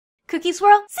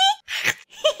CookieSwirlC?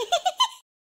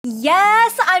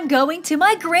 Yes, I'm going to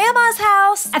my grandma's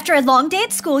house. After a long day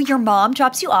at school, your mom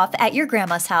drops you off at your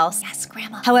grandma's house. Yes,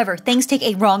 grandma. However, things take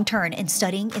a wrong turn and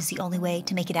studying is the only way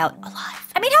to make it out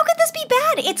alive. I mean, how could this be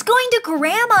bad? It's going to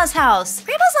grandma's house.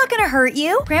 Grandma's not gonna hurt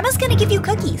you. Grandma's gonna give you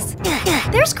cookies.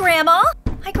 There's grandma.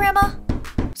 Hi, grandma.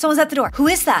 Someone's at the door. Who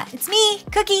is that? It's me,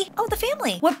 Cookie. Oh, the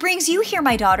family. What brings you here,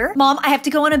 my daughter? Mom, I have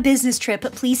to go on a business trip,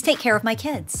 but please take care of my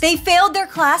kids. They failed their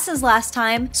classes last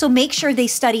time, so make sure they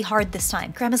study hard this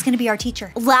time. Grandma's gonna be our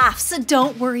teacher. Laughs,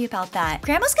 don't worry about that.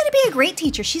 Grandma's gonna be a great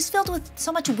teacher. She's filled with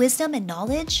so much wisdom and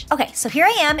knowledge. Okay, so here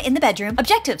I am in the bedroom.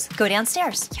 Objectives, go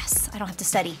downstairs. Yes, I don't have to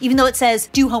study. Even though it says,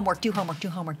 do homework, do homework, do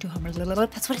homework, do homework.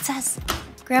 That's what it says.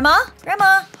 Grandma?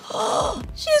 Grandma?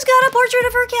 She's got a portrait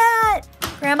of her cat.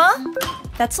 Grandma?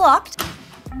 That's locked.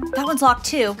 That one's locked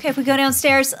too. Okay, if we go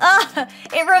downstairs,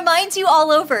 it reminds you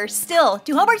all over. Still,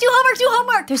 do homework, do homework, do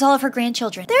homework. There's all of her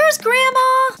grandchildren. There's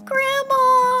Grandma.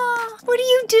 Grandma, what are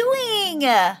you doing?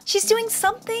 She's doing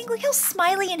something. Look how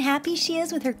smiley and happy she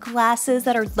is with her glasses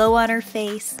that are low on her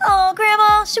face. Oh,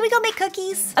 Grandma, should we go make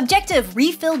cookies? Objective,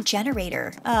 refill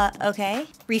generator. Okay,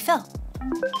 refill.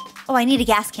 Oh, I need a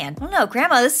gas can. Oh no,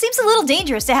 Grandma, this seems a little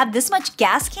dangerous to have this much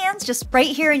gas cans just right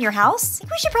here in your house. I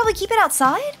think we should probably keep it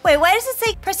outside. Wait, why does it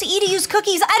say press the E to use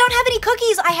cookies? I don't have any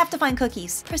cookies. I have to find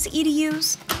cookies. Press the E to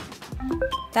use.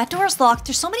 That door's locked.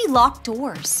 There's so many locked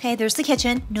doors. Okay, there's the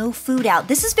kitchen. No food out.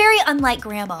 This is very unlike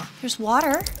Grandma. There's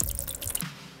water.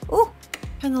 Ooh.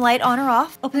 Turn the light on or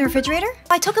off. Open the refrigerator.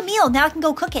 I took a meal, now I can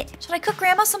go cook it. Should I cook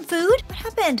Grandma some food? What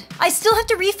happened? I still have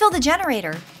to refill the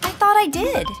generator. I thought I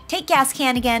did. Take gas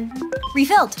can again.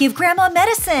 Refilled. Give Grandma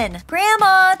medicine.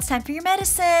 Grandma, it's time for your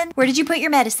medicine. Where did you put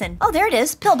your medicine? Oh, there it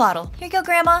is. Pill bottle. Here you go,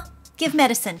 Grandma. Give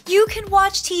medicine. You can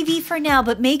watch TV for now,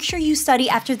 but make sure you study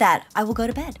after that. I will go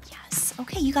to bed. Yes.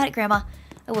 Okay, you got it, Grandma.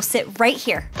 I will sit right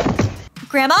here.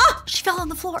 Grandma? She fell on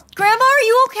the floor. Grandma, are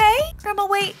you okay? Grandma,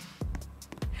 wait.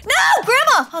 No,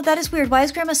 Grandma! Oh, that is weird. Why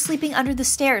is Grandma sleeping under the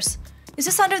stairs? Is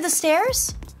this under the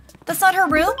stairs? That's not her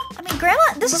room? I mean,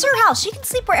 Grandma, this is her house. She can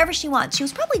sleep wherever she wants. She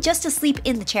was probably just asleep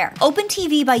in the chair. Open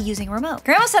TV by using a remote.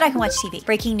 Grandma said I can watch TV.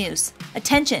 Breaking news.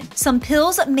 Attention. Some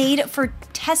pills made for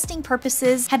testing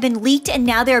purposes have been leaked and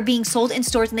now they are being sold in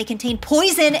stores and they contain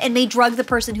poison and may drug the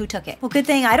person who took it. Well, good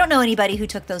thing I don't know anybody who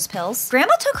took those pills.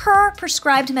 Grandma took her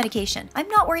prescribed medication. I'm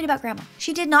not worried about Grandma.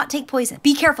 She did not take poison.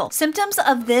 Be careful. Symptoms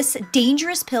of this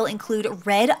dangerous pill include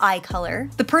red eye color.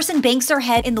 The person bangs their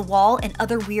head in the wall and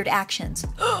other weird actions.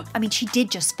 I mean, she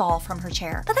did just fall from her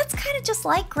chair. But that's kind of just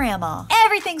like Grandma.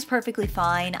 Everything's perfectly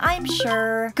fine, I'm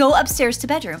sure. Go upstairs to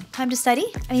bedroom. Time to study?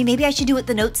 I mean, maybe I should do what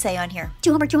the notes say on here.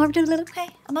 Do homework, do homework, do a little. Okay,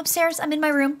 I'm upstairs. I'm in my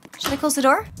room. Should I close the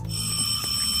door?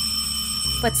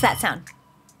 What's that sound?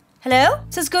 Hello?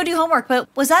 It says go do homework, but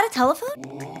was that a telephone?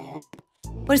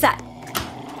 What is that?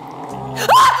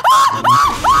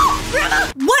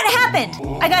 Grandma! What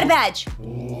happened? I got a badge.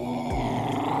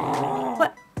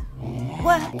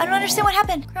 What? I don't understand what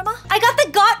happened. Grandma? I got the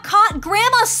got caught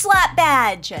grandma slap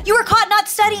badge. You were caught not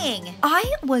studying.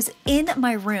 I was in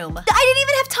my room. I didn't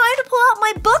even have time to pull out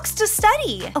my books to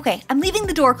study. Okay, I'm leaving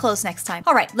the door closed next time.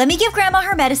 All right, let me give Grandma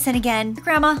her medicine again.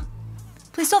 Grandma,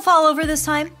 please don't fall over this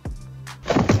time.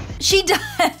 She does.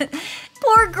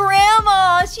 Poor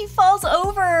Grandma, she falls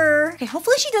over. Okay,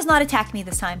 hopefully she does not attack me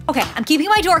this time. Okay, I'm keeping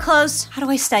my door closed. How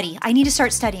do I study? I need to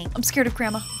start studying. I'm scared of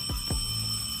Grandma.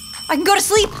 I can go to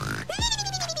sleep.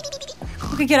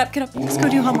 Okay, get up, get up. Let's go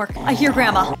do homework. I hear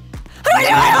Grandma. How do I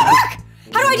do my homework?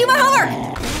 How do I do my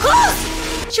homework?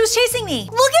 Close! She was chasing me.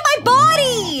 Look at my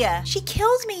body! She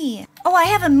killed me. Oh, I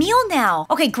have a meal now.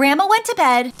 Okay, Grandma went to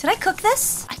bed. Did I cook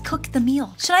this? I cooked the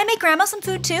meal. Should I make Grandma some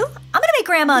food too? I'm gonna make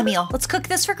Grandma a meal. Let's cook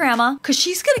this for Grandma, because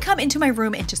she's gonna come into my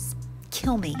room and just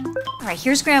kill me. All right,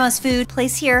 here's Grandma's food.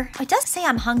 Place here. Oh, it does say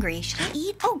I'm hungry. Should I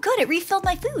eat? Oh, good. It refilled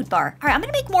my food bar. All right, I'm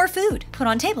gonna make more food. Put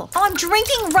on table. Oh, I'm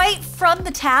drinking right from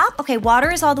the tap. Okay, water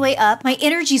is all the way up. My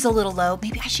energy's a little low.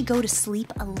 Maybe I should go to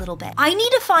sleep a little bit. I need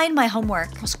to find my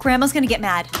homework, else Grandma's gonna get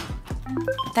mad.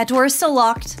 That door is still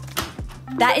locked.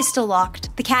 That is still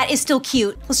locked. The cat is still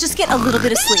cute. Let's just get a little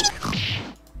bit of sleep.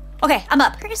 Okay, I'm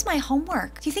up. Where is my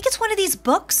homework? Do you think it's one of these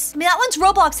books? I mean, that one's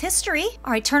Roblox history.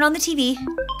 All right, turn on the TV.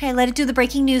 Okay, let it do the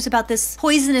breaking news about this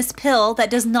poisonous pill that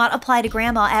does not apply to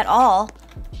Grandma at all.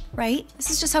 Right?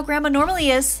 This is just how Grandma normally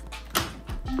is.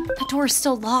 That door is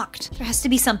still locked. There has to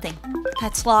be something.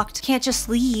 That's locked. Can't just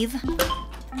leave.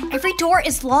 Every door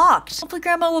is locked. Hopefully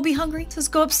Grandma will be hungry. So let's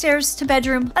go upstairs to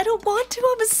bedroom. I don't want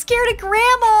to. I'm scared of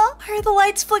Grandma. Why are the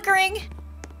lights flickering?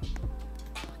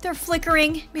 They're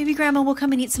flickering. Maybe Grandma will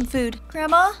come and eat some food.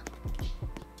 Grandma?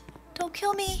 Don't Don't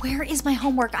kill me. Where is my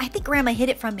homework? I think Grandma hid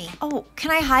it from me. Oh,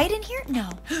 can I hide in here? No.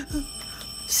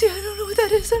 See, I don't know what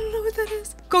that is. I don't know what that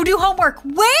is. Go do homework.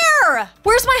 Where?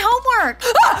 Where's my homework?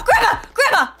 Ah, Grandma!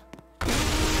 Grandma!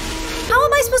 How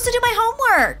am I supposed to do my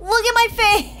homework? Look at my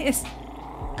face.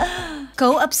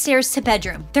 Go upstairs to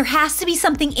bedroom. There has to be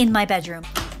something in my bedroom.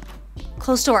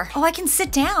 Close door. Oh, I can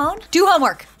sit down. Do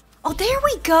homework. Oh, there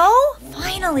we go.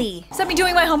 Finally. Is that me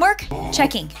doing my homework?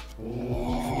 Checking.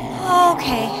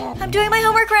 Okay. I'm doing my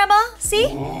homework, Grandma.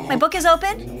 See? My book is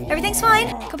open. Everything's fine.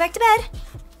 Go back to bed.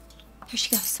 Here she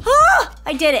goes. Ah!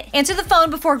 I did it. Answer the phone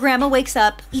before Grandma wakes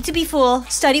up. Eat to be full.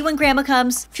 Study when Grandma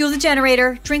comes. Fuel the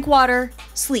generator. Drink water.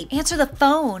 Sleep. Answer the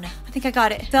phone. I think I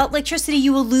got it. Without electricity,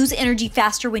 you will lose energy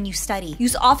faster when you study.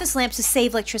 Use office lamps to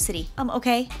save electricity.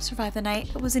 Okay. Survive the night.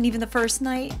 It wasn't even the first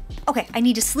night. Okay, I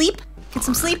need to sleep. Get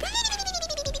some sleep.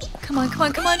 Come on, come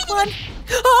on, come on, come on.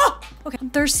 Ah! Okay, I'm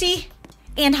thirsty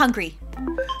and hungry.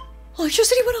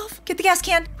 Electricity went off. Get the gas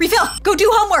can. Refill. Go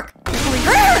do homework.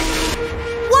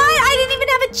 What? I didn't even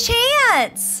have a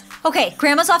chance. Okay,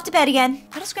 Grandma's off to bed again.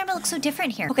 Why does Grandma look so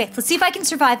different here? Okay, let's see if I can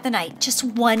survive the night. Just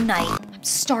one night. I'm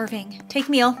starving. Take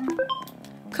meal.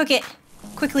 Cook it.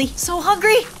 Quickly. So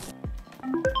hungry.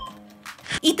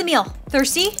 Eat the meal.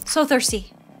 Thirsty? So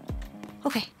thirsty.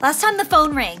 Okay, last time the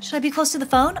phone rang. Should I be close to the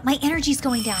phone? My energy's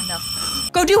going down though.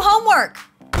 Go do homework.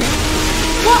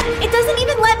 What? It doesn't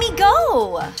even let me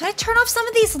go. Should I turn off some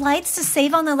of these lights to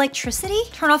save on the electricity?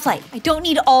 Turn off light. I don't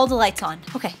need all the lights on.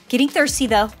 Okay, getting thirsty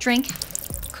though. Drink.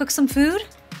 Cook some food.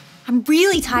 I'm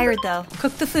really tired though.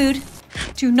 Cook the food.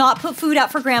 Do not put food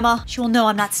out for Grandma. She will know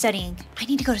I'm not studying. I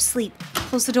need to go to sleep.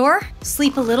 Close the door.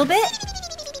 Sleep a little bit.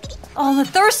 Oh, the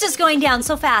thirst is going down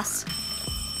so fast.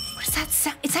 What is that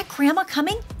sound? Is that Grandma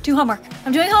coming? Do homework.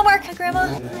 I'm doing homework. Hi, Grandma.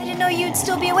 I didn't know you'd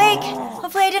still be awake.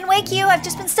 Hopefully I didn't wake you. I've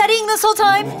just been studying this whole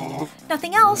time.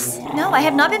 Nothing else. No, I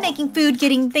have not been making food,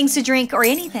 getting things to drink, or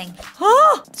anything.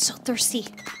 Oh, so thirsty.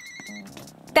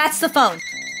 That's the phone.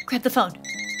 Grab the phone.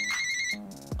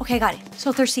 Okay, I got it.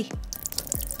 So thirsty.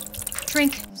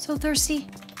 Drink. So thirsty.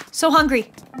 So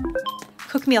hungry.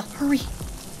 Cook meal. Hurry.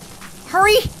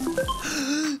 Hurry.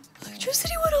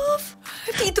 Electricity went off.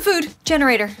 I have to eat the food.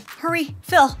 Generator. Hurry.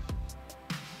 Fill.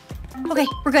 Okay,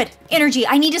 we're good. Energy.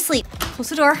 I need to sleep. Close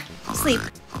the door. Sleep.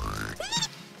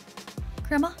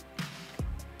 Grandma?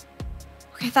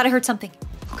 Okay, I thought I heard something.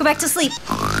 Go back to sleep.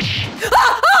 Ah!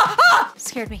 Ah! Ah!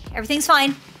 Scared me. Everything's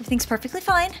fine. Everything's perfectly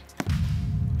fine.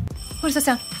 What does that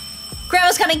sound?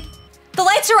 Grandma's coming. The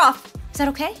lights are off. Is that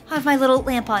okay? I have my little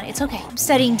lamp on. It's okay. I'm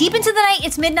studying deep into the night.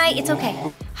 It's midnight. It's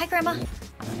okay. Hi, Grandma.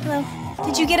 Hello.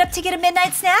 Did you get up to get a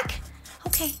midnight snack?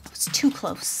 Okay. It was too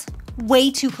close.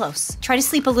 Way too close. Try to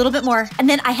sleep a little bit more, and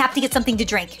then I have to get something to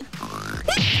drink.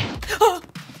 Oh.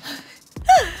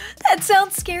 That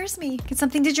sound scares me. Get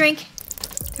something to drink.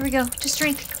 There we go. Just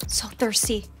drink. So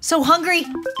thirsty. So hungry.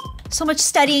 So much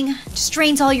studying. Just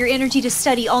drains all your energy to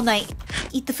study all night.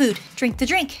 Eat the food. Drink the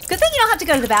drink. Good thing you don't have to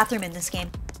go to the bathroom in this game.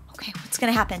 Okay, what's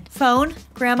gonna happen? Phone?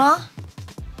 Grandma?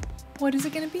 What is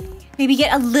it gonna be? Maybe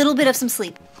get a little bit of some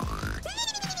sleep.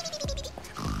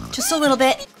 Just a little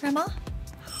bit. Grandma?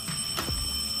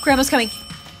 Grandma's coming.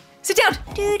 Sit down.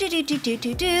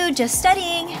 Do. Just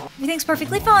studying. Everything's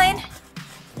perfectly fine.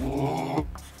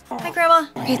 Hi, Grandma.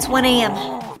 Okay, it's 1 a.m.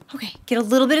 Okay, get a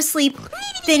little bit of sleep,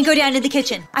 then go down to the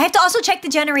kitchen. I have to also check the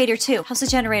generator, too. How's the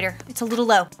generator? It's a little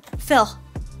low. Fill.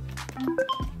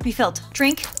 Refilled.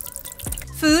 Drink.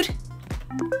 Food.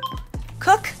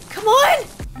 Cook. Come on.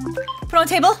 Put on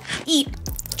table. Eat.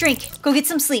 Drink. Go get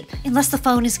some sleep. Unless the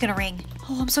phone is gonna ring.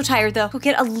 Oh, I'm so tired, though. Go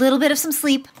get a little bit of some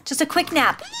sleep. Just a quick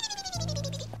nap.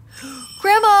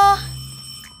 Grandma!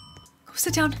 Go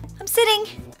sit down. I'm sitting.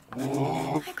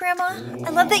 Hi, Grandma. I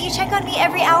love that you check on me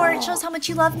every hour. It shows how much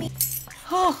you love me.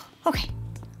 Oh, okay.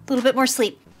 A little bit more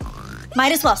sleep.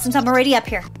 Might as well, since I'm already up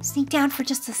here. Sneak down for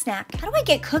just a snack. How do I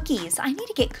get cookies? I need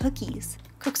to get cookies.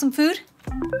 Cook some food.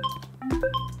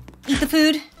 Eat the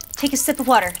food. Take a sip of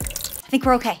water. I think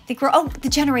we're okay. Oh, the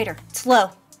generator. It's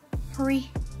low. Hurry.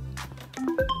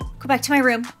 Go back to my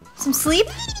room. Some sleep.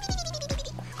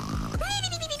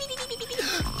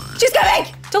 She's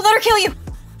coming! Don't let her kill you.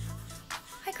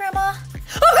 Hi, Grandma.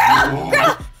 Oh, Grandma!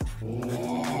 Grandma!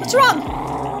 What's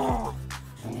wrong?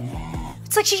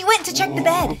 It's like she went to check the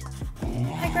bed.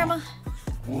 Hi, Grandma.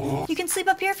 You can sleep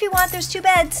up here if you want. There's 2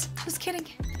 beds. Just kidding.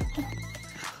 Oh.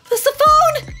 That's the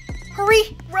phone!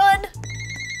 Hurry, run.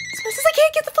 As fast as I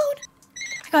can, get the phone.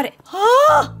 I got it.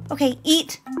 Oh! Okay,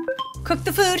 eat. Cook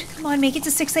the food. Come on, make it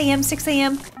to 6 a.m., 6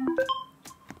 a.m.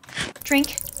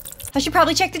 Drink. I should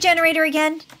probably check the generator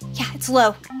again. Yeah, it's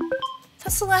low. Is that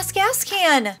That's the last gas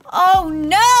can. Oh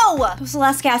no! That was the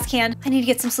last gas can. I need to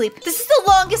get some sleep. This is the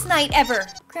longest night ever.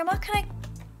 Grandma, can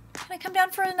I come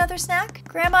down for another snack?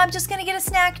 Grandma, I'm just gonna get a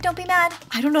snack. Don't be mad.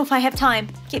 I don't know if I have time.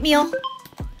 Get meal.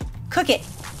 Cook it.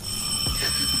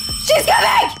 She's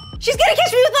coming! She's gonna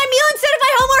catch me with my meal instead of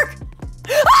my homework!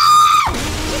 Ah!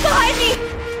 She's behind me!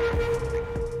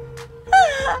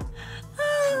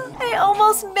 I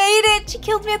almost made it. She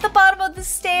killed me at the bottom of the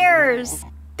stairs.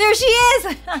 There she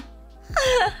is!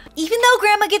 Even though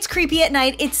Grandma gets creepy at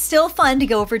night, it's still fun to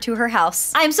go over to her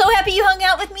house. I'm so happy you hung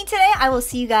out with me today. I will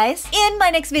see you guys in my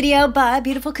next video. Bye,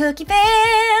 beautiful cookie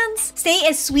fans. Stay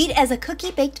as sweet as a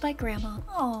cookie baked by Grandma.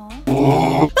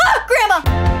 Aww. Ah,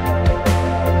 Grandma!